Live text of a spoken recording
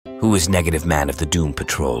Who is Negative Man of the Doom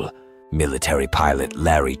Patrol? Military pilot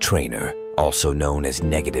Larry Trainor, also known as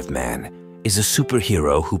Negative Man, is a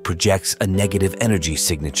superhero who projects a negative energy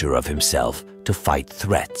signature of himself to fight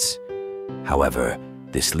threats. However,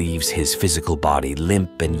 this leaves his physical body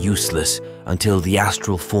limp and useless until the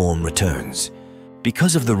astral form returns.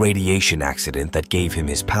 Because of the radiation accident that gave him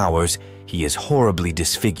his powers, he is horribly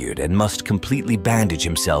disfigured and must completely bandage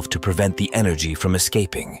himself to prevent the energy from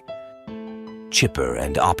escaping. Chipper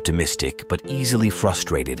and optimistic but easily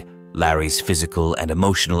frustrated, Larry's physical and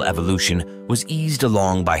emotional evolution was eased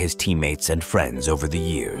along by his teammates and friends over the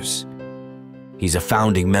years. He's a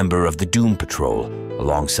founding member of the Doom Patrol,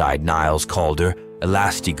 alongside Niles Calder,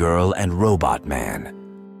 Elastigirl, and Robot Man.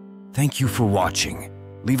 Thank you for watching.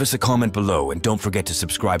 Leave us a comment below and don't forget to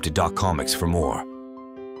subscribe to Comics for more.